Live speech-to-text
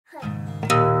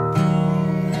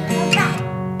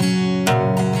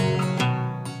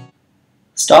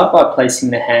Start by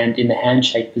placing the hand in the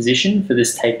handshake position for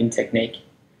this taping technique,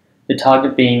 the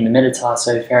target being the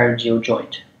metatarso-pharyngeal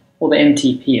joint, or the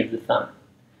MTP of the thumb.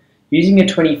 Using a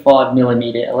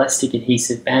 25mm elastic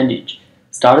adhesive bandage,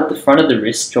 start at the front of the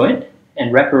wrist joint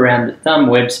and wrap around the thumb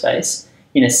web space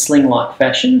in a sling-like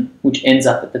fashion, which ends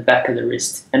up at the back of the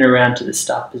wrist and around to the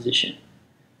start position.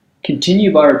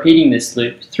 Continue by repeating this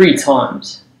loop 3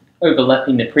 times,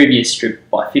 overlapping the previous strip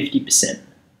by 50%.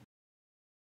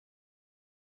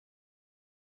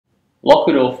 Lock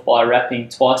it off by wrapping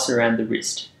twice around the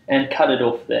wrist and cut it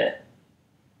off there.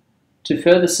 To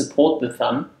further support the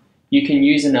thumb, you can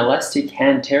use an elastic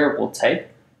hand tearable tape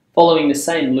following the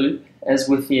same loop as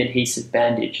with the adhesive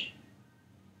bandage.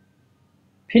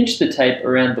 Pinch the tape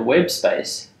around the web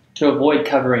space to avoid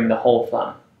covering the whole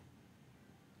thumb.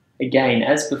 Again,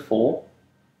 as before,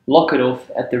 lock it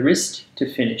off at the wrist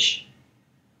to finish.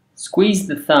 Squeeze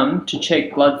the thumb to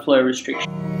check blood flow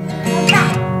restriction.